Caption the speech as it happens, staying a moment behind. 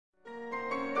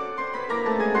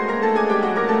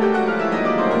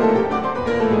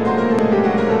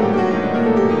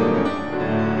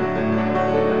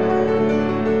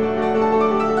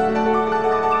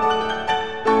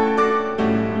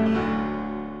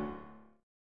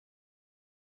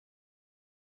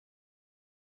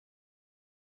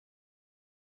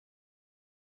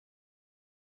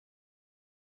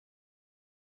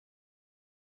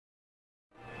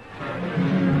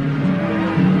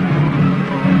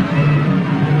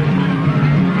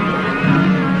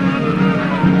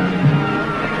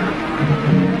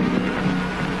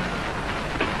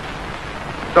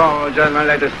So, gentlemen,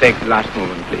 let us take the last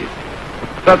movement, please.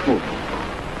 First movement.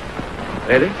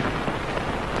 Ready?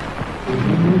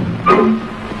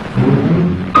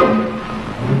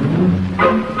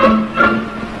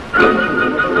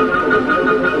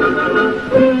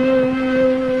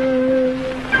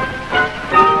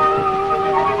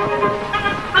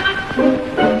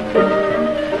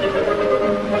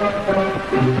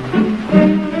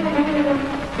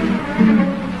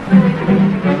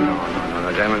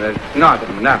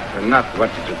 Not what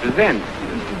it represents.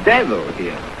 The devil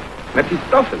here.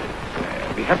 Mephistopheles.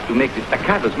 We have to make the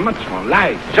staccatos much more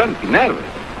light, jumpy, nervous.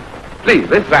 Please,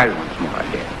 let's try it once more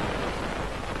again.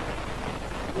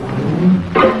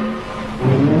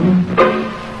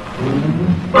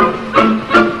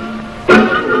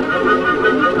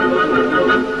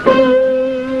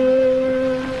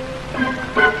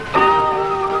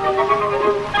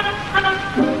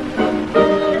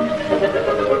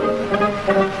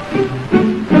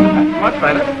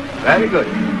 Very good.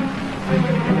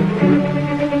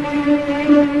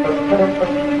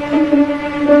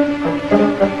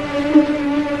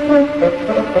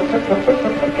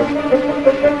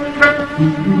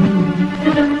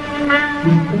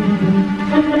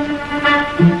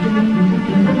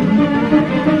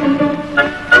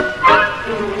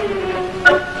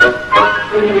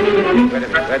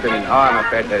 Wait a minute. Oh, I'm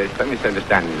afraid there is some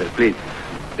misunderstanding. Please,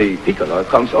 the piccolo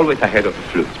comes always ahead of the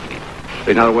flute, please.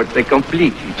 In other words, they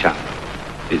complete each other.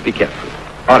 Please be careful.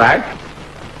 All right?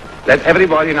 Let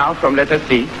everybody now from letter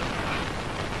C.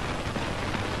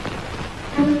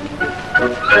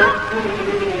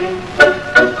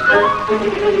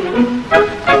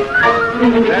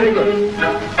 Very good.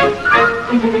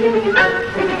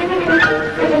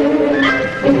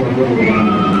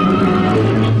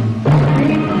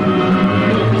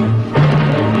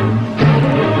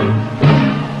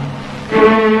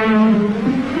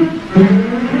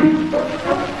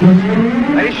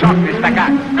 Very short, Mr.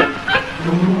 Gat.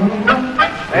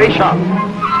 Very short.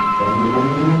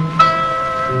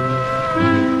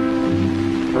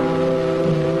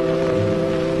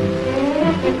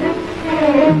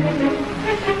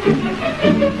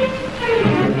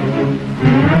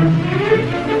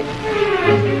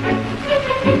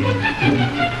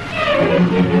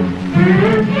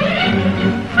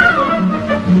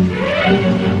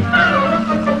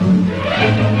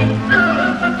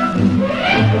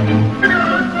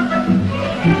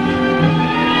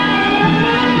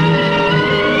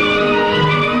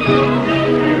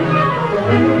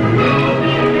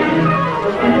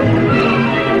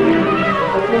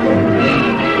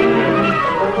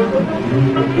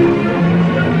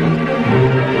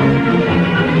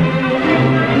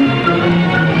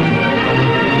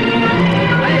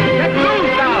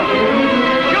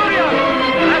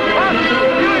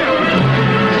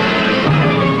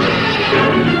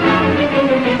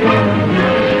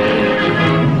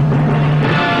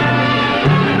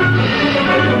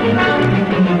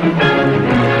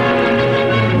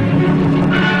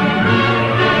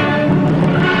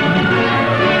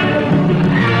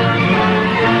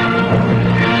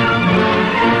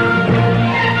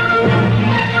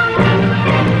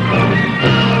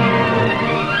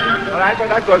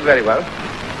 That goes very well.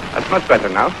 That's much better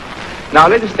now. Now,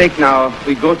 let us take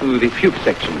we go to the fugue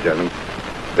section, gentlemen.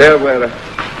 There where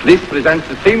Liszt presents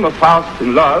the theme of Faust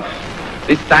in love,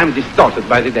 this time distorted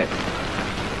by the devil.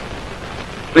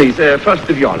 Please, first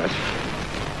the violas.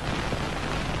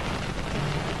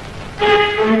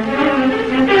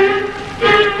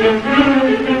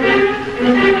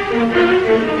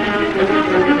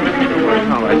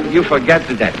 No, you forget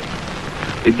the devil.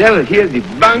 The devil here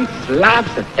debunks,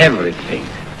 laughs at everything.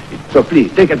 So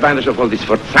please, take advantage of all these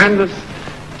forzandos,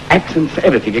 accents,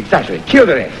 everything, exaggerate. Kill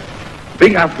the rest.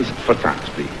 Bring out these forzandos,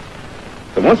 please.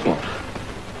 So once more.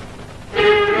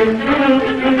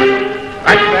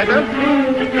 Right, better?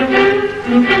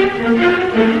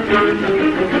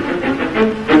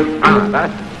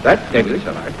 That's devilish,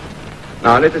 all right.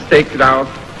 Now, let us take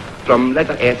from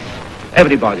letter S,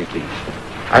 everybody, please.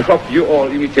 I hope you all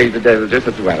imitate the devil just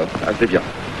as well as the viola.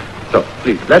 So,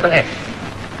 please, letter S.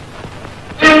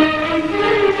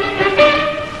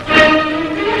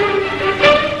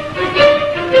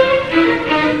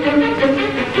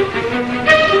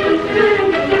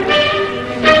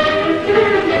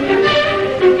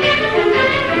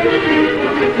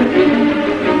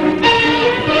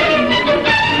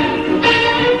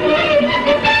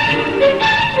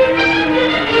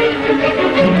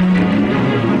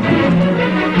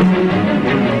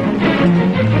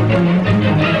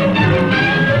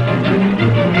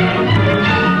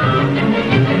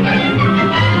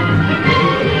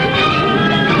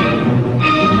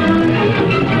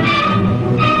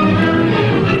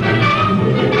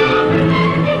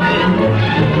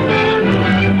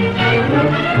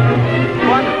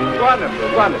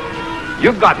 Wonderful, wonderful.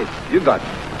 You got it, you got it.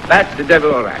 That's the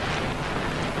devil, all right.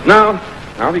 Now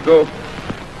we go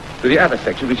to the other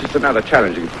section, which is another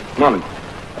challenging moment.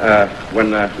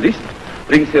 When Liszt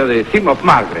brings here the theme of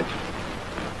Margaret,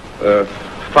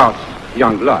 Faust's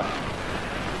young love.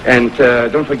 And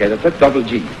don't forget, it's a double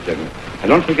G, gentlemen. And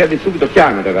don't forget the subito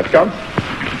piano that comes.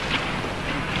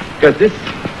 Because this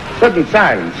sudden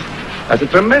silence has a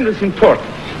tremendous importance.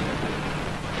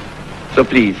 So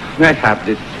please, may I have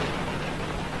this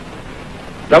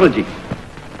double G?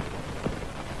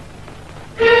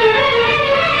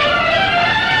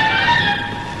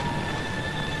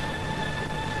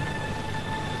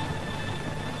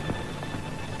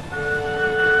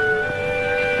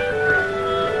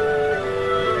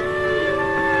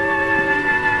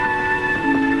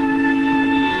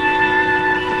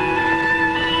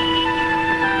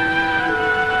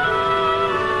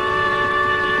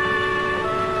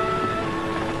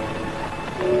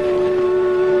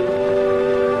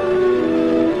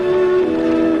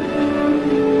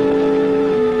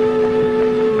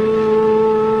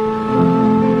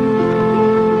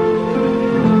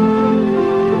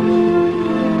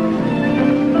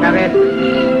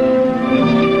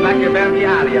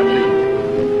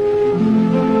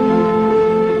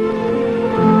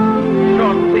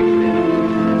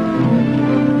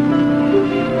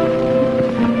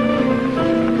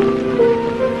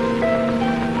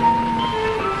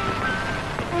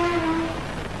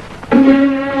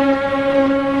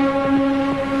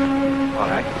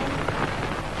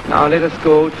 Now let us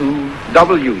go to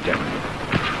W, gentlemen.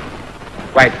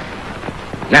 Quite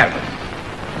nervous,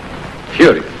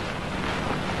 furious.